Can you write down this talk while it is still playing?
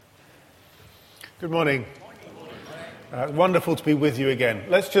Good morning. Wonderful to be with you again.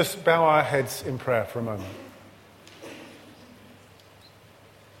 Let's just bow our heads in prayer for a moment.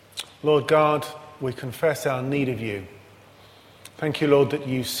 Lord God, we confess our need of you. Thank you, Lord, that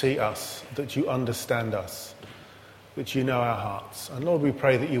you see us, that you understand us, that you know our hearts. And Lord, we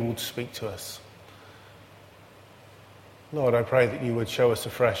pray that you would speak to us. Lord, I pray that you would show us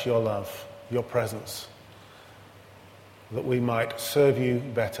afresh your love, your presence, that we might serve you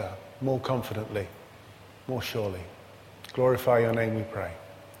better, more confidently, more surely. Glorify your name, we pray.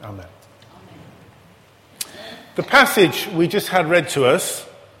 Amen. The passage we just had read to us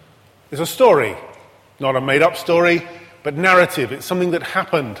is a story, not a made-up story, but narrative. It's something that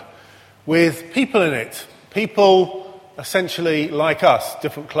happened with people in it. People essentially like us,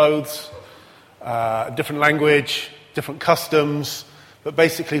 different clothes, different language, different customs, but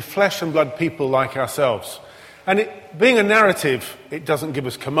basically flesh and blood people like ourselves. And being a narrative, it doesn't give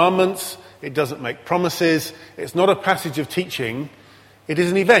us commandments, it doesn't make promises, it's not a passage of teaching, it is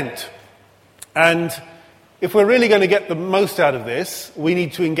an event. And if we're really going to get the most out of this, we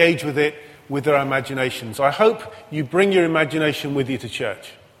need to engage with it with our imaginations. I hope you bring your imagination with you to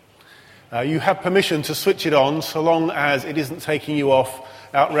church. You have permission to switch it on so long as it isn't taking you off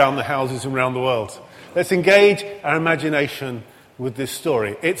out around the houses and around the world. Let's engage our imagination with this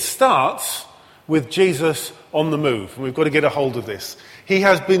story. It starts with Jesus on the move, and we've got to get a hold of this. He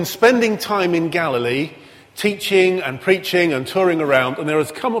has been spending time in Galilee, teaching and preaching and touring around, and there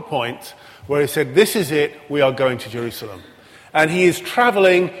has come a point where he said, this is it, we are going to Jerusalem. And he is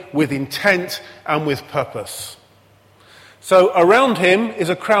travelling with intent and with purpose. So around him is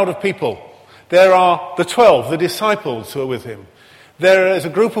a crowd of people. There are the 12, the disciples who are with him. There is a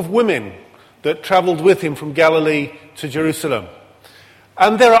group of women that travelled with him from Galilee to Jerusalem.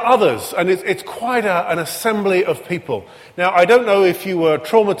 And there are others, and it's quite an assembly of people. Now, I don't know if you were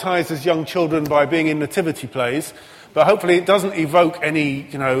traumatized as young children by being in nativity plays, but hopefully it doesn't evoke any,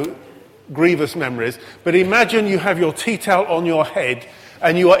 grievous memories. But imagine you have your tea towel on your head,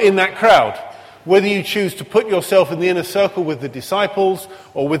 and you are in that crowd. Whether you choose to put yourself in the inner circle with the disciples,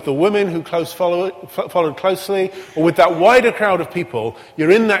 or with the women who followed closely, or with that wider crowd of people, you're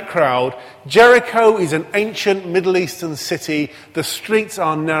in that crowd. Jericho is an ancient Middle Eastern city. The streets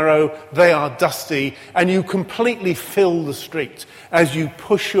are narrow, they are dusty, and you completely fill the street as you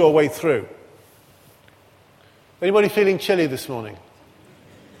push your way through. Anybody feeling chilly this morning?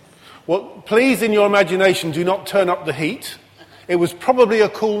 Well, please, in your imagination, do not turn up the heat. It was probably a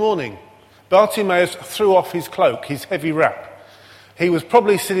cool morning. Bartimaeus threw off his cloak, his heavy wrap. He was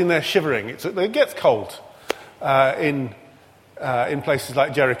probably sitting there shivering. It gets cold in places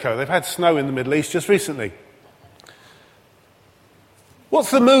like Jericho. They've had snow in the Middle East just recently.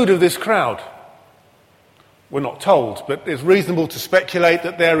 What's the mood of this crowd? We're not told, but it's reasonable to speculate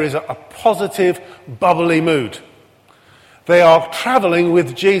that there is a positive, bubbly mood. They are travelling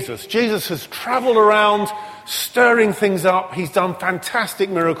with Jesus. Jesus has travelled around, stirring things up. He's done fantastic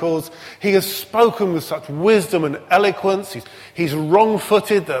miracles. He has spoken with such wisdom and eloquence. He's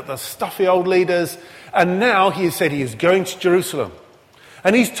wrong-footed the stuffy old leaders. And now he has said he is going to Jerusalem.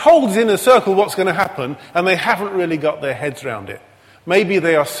 And he's told his inner circle what's going to happen, and they haven't really got their heads around it. Maybe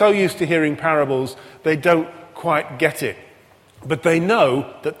they are so used to hearing parables, they don't quite get it. But they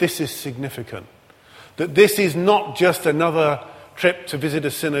know that this is significant. That this is not just another trip to visit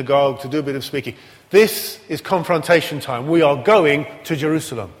a synagogue, to do a bit of speaking. This is confrontation time. We are going to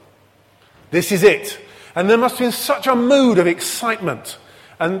Jerusalem. This is it. And there must have been such a mood of excitement.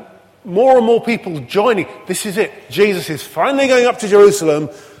 And more people joining. This is it. Jesus is finally going up to Jerusalem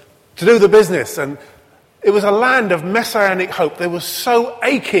to do the business. And it was a land of messianic hope. They were so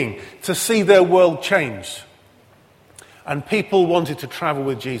aching to see their world change. And people wanted to travel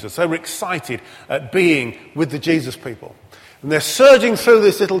with Jesus. They were excited at being with the Jesus people. And they're surging through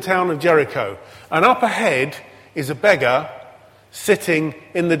this little town of Jericho. And up ahead is a beggar sitting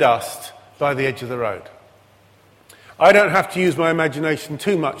in the dust by the edge of the road. I don't have to use my imagination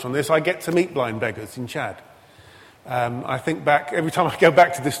too much on this. I get to meet blind beggars in Chad. I think back, every time I go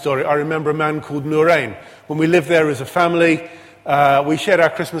back to this story, I remember a man called Nurain. When we lived there as a family, we shared our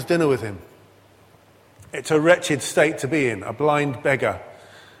Christmas dinner with him. It's a wretched state to be in, a blind beggar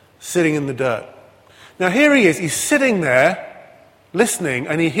sitting in the dirt. Now here he is, he's sitting there listening,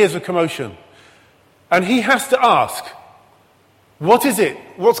 and he hears a commotion. And he has to ask, what is it?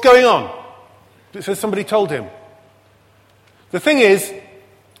 What's going on? It says somebody told him. The thing is,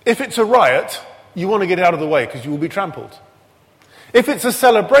 if it's a riot, you want to get out of the way because you will be trampled. If it's a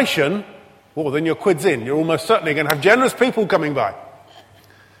celebration, well, then your quid's in. You're almost certainly going to have generous people coming by.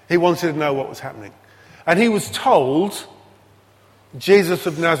 He wanted to know what was happening. And he was told Jesus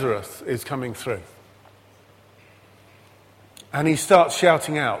of Nazareth is coming through. And he starts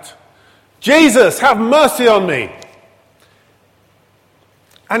shouting out, "Jesus, have mercy on me!"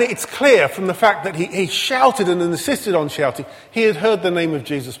 And it's clear from the fact that he shouted and insisted on shouting, he had heard the name of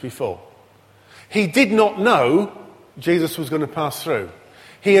Jesus before. He did not know Jesus was going to pass through.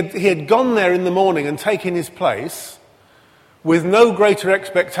 He had gone there in the morning and taken his place with no greater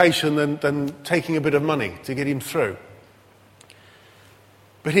expectation than taking a bit of money to get him through.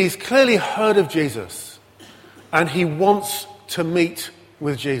 But he's clearly heard of Jesus, and he wants to meet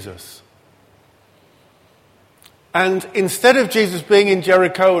with Jesus. And instead of Jesus being in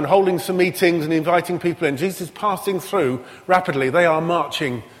Jericho and holding some meetings and inviting people in, Jesus is passing through rapidly. They are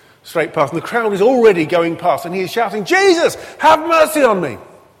marching straight past, and the crowd is already going past, and he is shouting, "Jesus, have mercy on me!"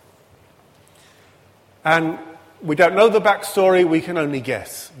 And we don't know the backstory, we can only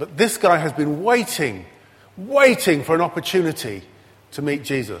guess. But this guy has been waiting for an opportunity to meet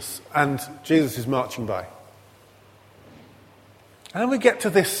Jesus, and Jesus is marching by. And then we get to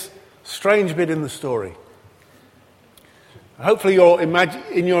this strange bit in the story. Hopefully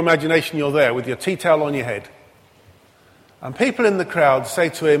in your imagination you're there with your tea towel on your head. And people in the crowd say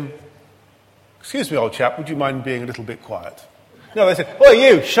to him, "Excuse me, old chap, would you mind being a little bit quiet?" No, they say, "Oh,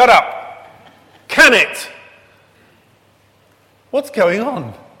 you, shut up. Can it?" What's going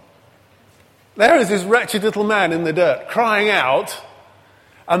on? There is this wretched little man in the dirt crying out,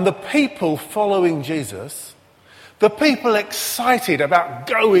 and the people following Jesus, the people excited about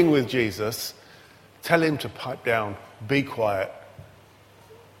going with Jesus, tell him to pipe down, be quiet,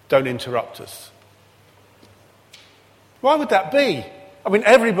 don't interrupt us. Why would that be? I mean,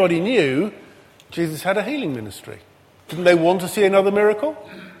 everybody knew Jesus had a healing ministry. Didn't they want to see another miracle?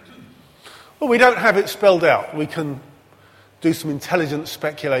 Well, we don't have it spelled out. We can do some intelligent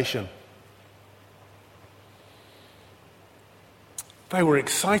speculation. They were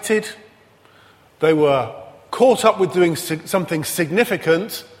excited. They were caught up with doing something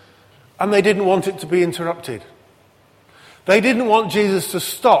significant, and they didn't want it to be interrupted. They didn't want Jesus to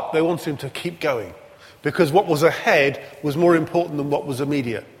stop. They wanted him to keep going, because what was ahead was more important than what was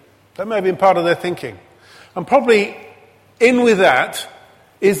immediate. That may have been part of their thinking. And probably in with that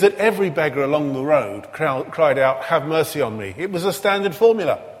is that every beggar along the road cried out, "Have mercy on me." It was a standard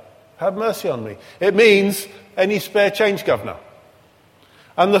formula. Have mercy on me. It means any spare change, governor.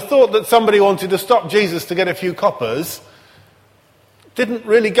 And the thought that somebody wanted to stop Jesus to get a few coppers didn't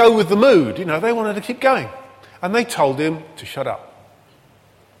really go with the mood. You know, they wanted to keep going. And they told him to shut up.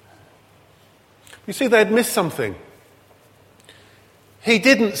 You see, they had missed something. He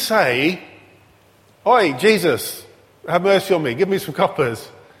didn't say, "Oi, Jesus, have mercy on me, give me some coppers."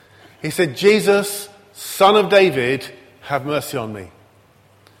 He said, "Jesus, Son of David, have mercy on me."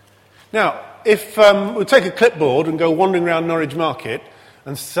 Now, if we take a clipboard and go wandering around Norwich Market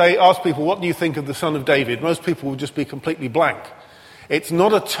and ask people, "What do you think of the Son of David?" most people will just be completely blank. It's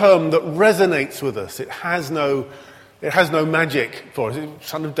not a term that resonates with us. It has no magic for us.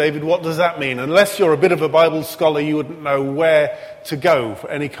 Son of David, what does that mean? Unless you're a bit of a Bible scholar, you wouldn't know where to go for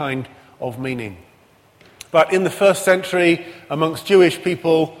any kind of meaning. But in the first century, amongst Jewish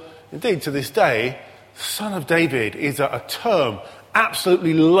people, indeed to this day, Son of David is a term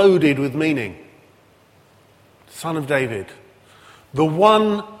absolutely loaded with meaning. Son of David. The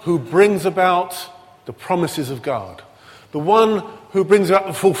one who brings about the promises of God. The one who brings about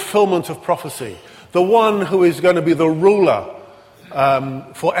the fulfillment of prophecy. The one who is going to be the ruler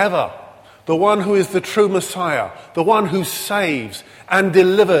forever. The one who is the true Messiah. The one who saves and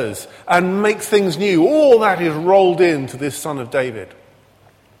delivers and makes things new. All that is rolled into this Son of David.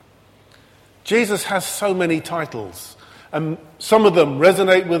 Jesus has so many titles. And some of them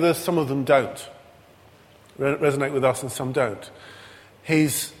resonate with us, some of them don't. Resonate with us and some don't.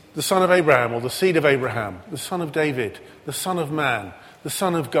 He's the Son of Abraham, or the seed of Abraham, the Son of David, the Son of Man, the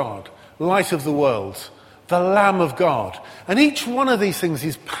Son of God, Light of the world, the Lamb of God. And each one of these things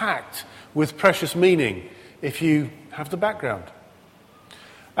is packed with precious meaning if you have the background.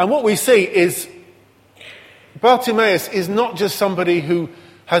 And what we see is Bartimaeus is not just somebody who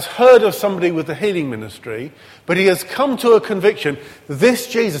has heard of somebody with the healing ministry, but he has come to a conviction, this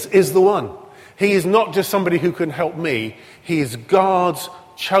Jesus is the one. He is not just somebody who can help me, he is God's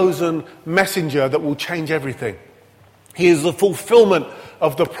chosen messenger that will change everything. He is the fulfillment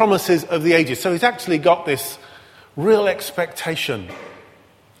of the promises of the ages. So he's actually got this real expectation.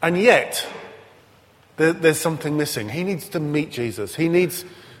 And yet, there's something missing. He needs to meet Jesus. He needs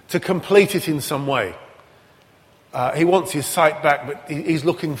to complete it in some way. He wants his sight back, but he's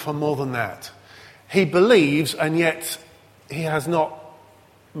looking for more than that. He believes, and yet he has not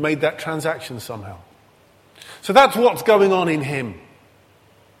made that transaction somehow. So that's what's going on in him.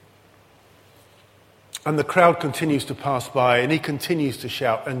 And the crowd continues to pass by, and he continues to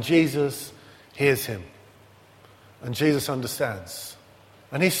shout, and Jesus hears him. And Jesus understands.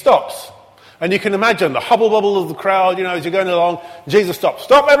 And he stops. And you can imagine the hubble-bubble of the crowd, as you're going along. Jesus stops.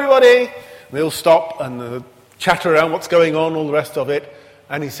 Stop, everybody! And they all stop and chatter around what's going on, all the rest of it.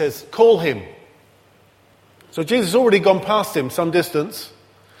 And he says, call him. So Jesus has already gone past him some distance.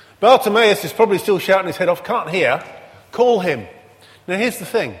 Bartimaeus is probably still shouting his head off, can't hear. Call him. Now here's the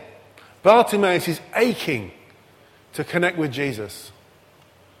thing. Bartimaeus is aching to connect with Jesus.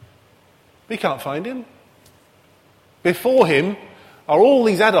 But he can't find him. Before him are all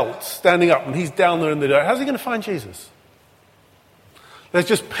these adults standing up, and he's down there in the dirt. How's he going to find Jesus? There's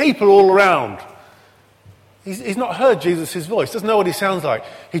just people all around. He's not heard Jesus' voice, doesn't know what he sounds like.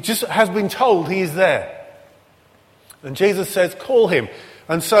 He just has been told he is there. And Jesus says, call him.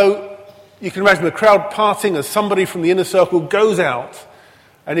 And so you can imagine the crowd parting as somebody from the inner circle goes out,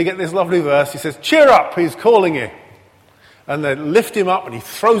 and you get this lovely verse. He says, cheer up, he's calling you. And they lift him up, and he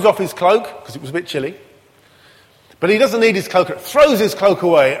throws off his cloak, because it was a bit chilly. But he doesn't need his cloak, throws his cloak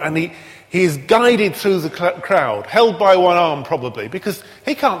away, and he is guided through the crowd, held by one arm probably, because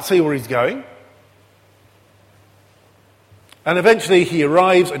he can't see where he's going. And eventually he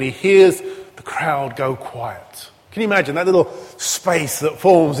arrives and he hears the crowd go quiet. Can you imagine that little space that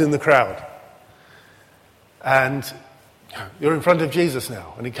forms in the crowd? And you're in front of Jesus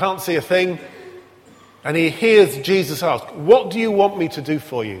now, and he can't see a thing, and he hears Jesus ask, what do you want me to do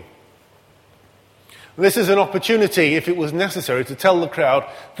for you? This is an opportunity, if it was necessary, to tell the crowd,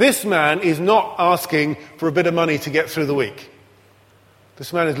 this man is not asking for a bit of money to get through the week.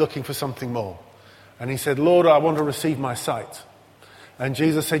 This man is looking for something more. And he said, Lord, I want to receive my sight. And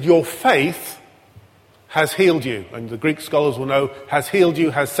Jesus said, your faith has healed you. And the Greek scholars will know, has healed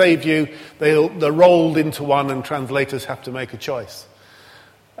you, has saved you. They're rolled into one, and translators have to make a choice.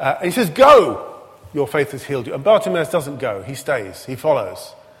 And he says, go, your faith has healed you. And Bartimaeus doesn't go, he stays, he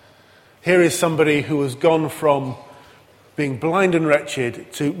follows. Here is somebody who has gone from being blind and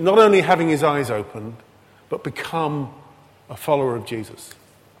wretched to not only having his eyes opened, but become a follower of Jesus.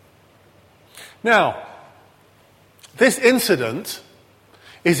 Now, this incident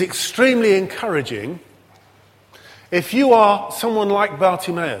is extremely encouraging if you are someone like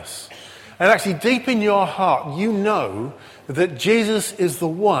Bartimaeus, and actually deep in your heart you know that Jesus is the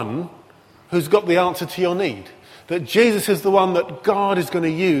one who's got the answer to your need. That Jesus is the one that God is going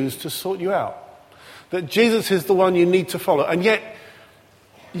to use to sort you out. That Jesus is the one you need to follow. And yet,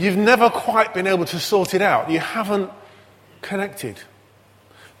 you've never quite been able to sort it out. You haven't connected.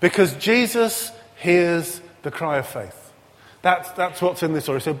 Because Jesus hears the cry of faith. That's what's in this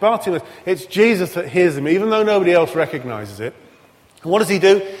story. So Bartimaeus, it's Jesus that hears him, even though nobody else recognizes it. And what does he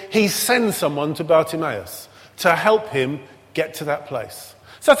do? He sends someone to Bartimaeus to help him get to that place.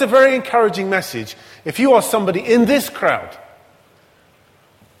 So that's a very encouraging message. If you are somebody in this crowd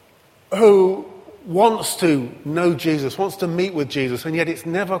who wants to know Jesus, wants to meet with Jesus, and yet it's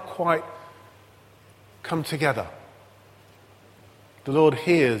never quite come together, the Lord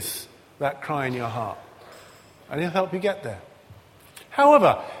hears that cry in your heart, and he'll help you get there.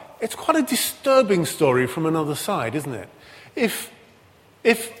 However, it's quite a disturbing story from another side, isn't it? If,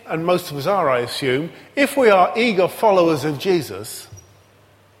 and most of us are, I assume, if we are eager followers of Jesus,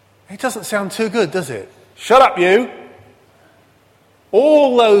 it doesn't sound too good, does it? Shut up, you!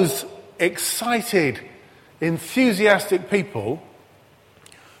 All those excited, enthusiastic people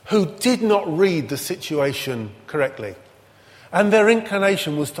who did not read the situation correctly. And their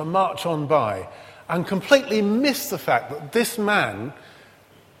inclination was to march on by and completely miss the fact that this man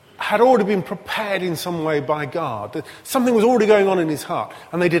had already been prepared in some way by God. That something was already going on in his heart,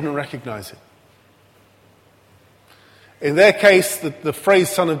 and they didn't recognize it. In their case, the phrase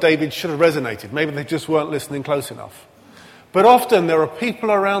son of David should have resonated. Maybe they just weren't listening close enough. But often there are people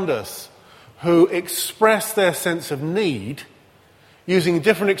around us who express their sense of need using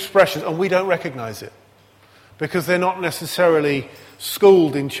different expressions, and we don't recognize it. Because they're not necessarily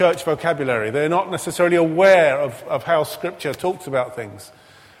schooled in church vocabulary. They're not necessarily aware of how Scripture talks about things.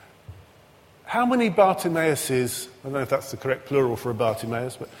 How many Bartimaeuses, I don't know if that's the correct plural for a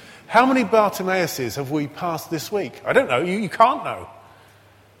Bartimaeus, but how many Bartimaeuses have we passed this week? I don't know, you can't know.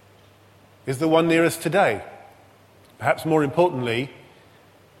 Is the one near us today? Perhaps more importantly,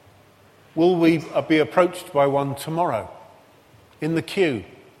 will we be approached by one tomorrow? In the queue,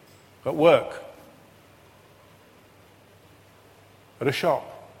 at work, at a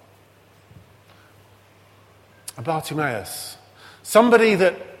shop? A Bartimaeus. Something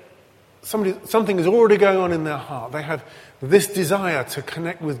is already going on in their heart. They have this desire to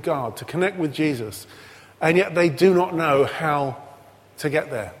connect with God, to connect with Jesus. and yet they do not know how to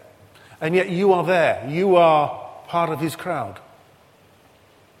get there. And yet you are there. You are part of his crowd.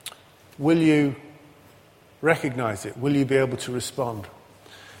 Will you recognize it? Will you be able to respond?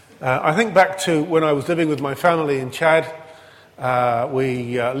 I think back to when I was living with my family in Chad.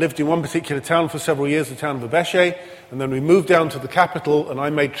 We lived in one particular town for several years, the town of Abéché, and then we moved down to the capital, and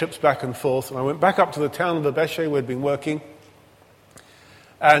I made trips back and forth, and I went back up to the town of Abéché where we'd been working,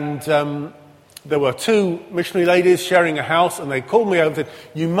 and there were two missionary ladies sharing a house, and they called me over and said,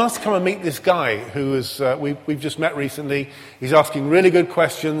 you must come and meet this guy who is, we've just met recently. He's asking really good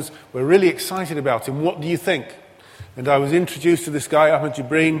questions. We're really excited about him. What do you think? And I was introduced to this guy, Ahmed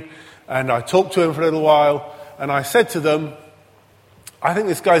Jibreen, and I talked to him for a little while, and I said to them, I think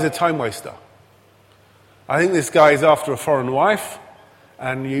this guy's a time waster. I think this guy is after a foreign wife,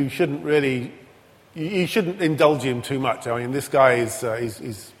 and you shouldn't indulge him too much. I mean, this guy is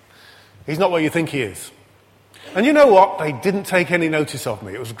he's not what you think he is. And you know what? They didn't take any notice of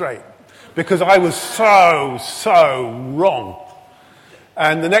me. It was great. Because I was so wrong.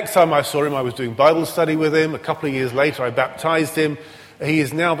 And the next time I saw him, I was doing Bible study with him. A couple of years later, I baptized him. He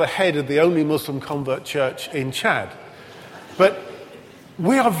is now the head of the only Muslim convert church in Chad. But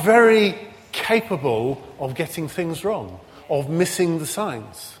we are very capable of getting things wrong, of missing the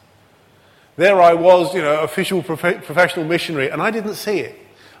signs. There I was, official professional missionary, and I didn't see it.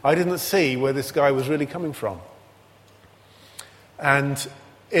 I didn't see where this guy was really coming from. And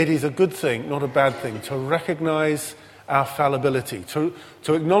it is a good thing, not a bad thing, to recognize our fallibility, to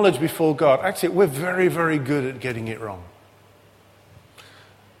acknowledge before God, actually, we're very, very good at getting it wrong.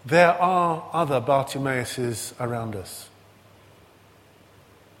 There are other Bartimaeuses around us.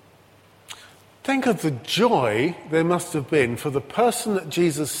 Think of the joy there must have been for the person that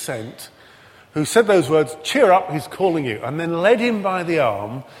Jesus sent who said those words, cheer up, he's calling you, and then led him by the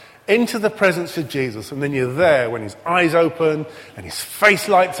arm into the presence of Jesus. And then you're there when his eyes open and his face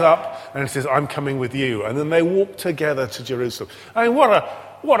lights up and he says, I'm coming with you. And then they walk together to Jerusalem. I mean,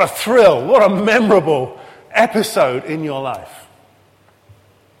 what a thrill, what a memorable episode in your life.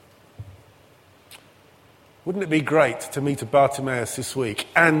 Wouldn't it be great to meet a Bartimaeus this week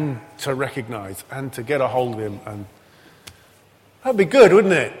and to recognize and to get a hold of him? And that'd be good,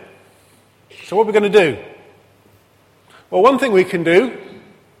 wouldn't it? So what are we going to do? Well, one thing we can do,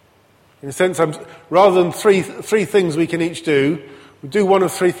 in a sense, rather than three things we can each do, we do one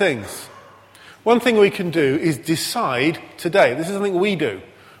of three things. One thing we can do is decide today. This is something we do.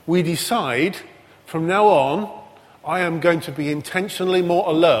 We decide from now on, I am going to be intentionally more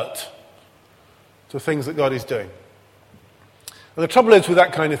alert to things that God is doing. And the trouble is with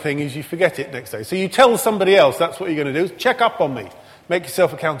that kind of thing is you forget it next day. So you tell somebody else that's what you're going to do. Check up on me. Make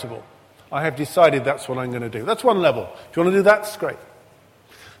yourself accountable. I have decided that's what I'm going to do. That's one level. If you want to do that, it's great.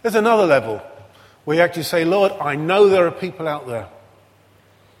 There's another level where you actually say, Lord, I know there are people out there.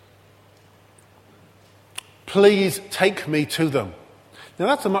 Please take me to them. Now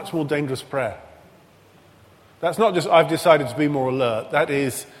that's a much more dangerous prayer. That's not just, I've decided to be more alert. That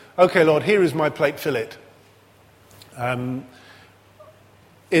is, okay, Lord, here is my plate, fill it.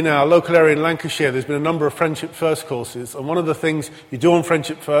 In our local area in Lancashire, there's been a number of Friendship First courses, and one of the things you do on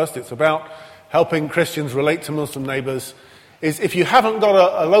Friendship First, it's about helping Christians relate to Muslim neighbours, is if you haven't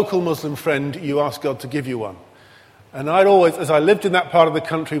got a local Muslim friend, you ask God to give you one. And I'd always, as I lived in that part of the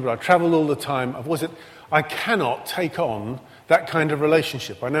country, but I travelled all the time, I cannot take on that kind of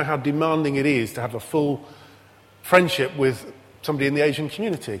relationship. I know how demanding it is to have a full friendship with somebody in the Asian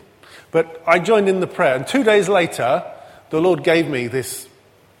community. But I joined in the prayer, and 2 days later, the Lord gave me this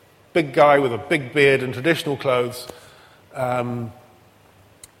big guy with a big beard and traditional clothes,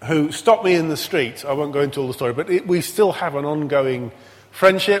 who stopped me in the street. I won't go into all the story, but we still have an ongoing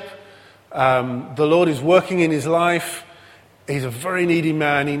friendship. The Lord is working in his life. He's a very needy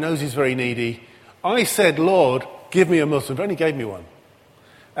man. He knows he's very needy. I said, Lord, give me a Muslim friend. He gave me one.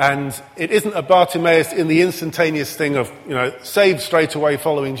 And it isn't a Bartimaeus in the instantaneous thing of, saved straight away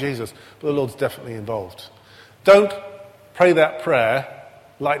following Jesus. But the Lord's definitely involved. Don't pray that prayer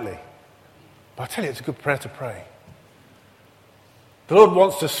lightly. But I tell you, it's a good prayer to pray. The Lord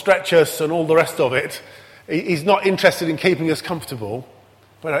wants to stretch us and all the rest of it. He's not interested in keeping us comfortable.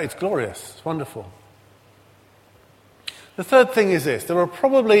 But it's glorious. It's wonderful. The third thing is this. There are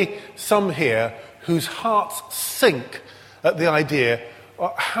probably some here whose hearts sink at the idea,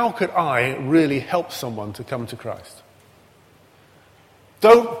 how could I really help someone to come to Christ?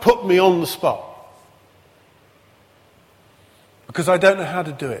 Don't put me on the spot. Because I don't know how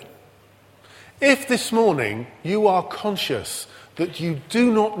to do it. If this morning you are conscious that you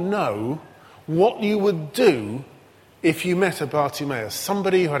do not know what you would do if you met a Bartimaeus,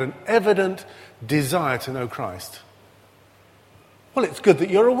 somebody who had an evident, desire to know Christ? Well, it's good that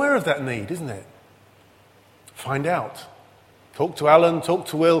you're aware of that need, isn't it? Find out. Talk to Alan, talk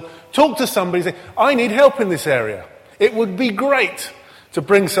to Will, talk to somebody, say, I need help in this area. It would be great to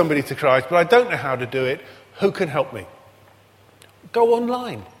bring somebody to Christ, but I don't know how to do it. Who can help me? Go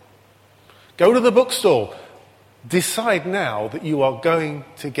online. Go to the bookstore. Decide now that you are going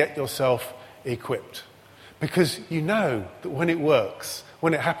to get yourself equipped. Because you know that when it works,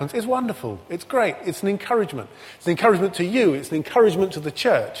 when it happens, it's wonderful. It's great. It's an encouragement. It's an encouragement to you. It's an encouragement to the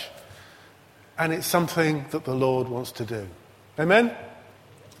church. And it's something that the Lord wants to do. Amen?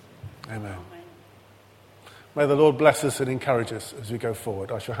 Amen. May the Lord bless us and encourage us as we go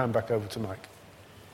forward. I shall hand back over to Mike.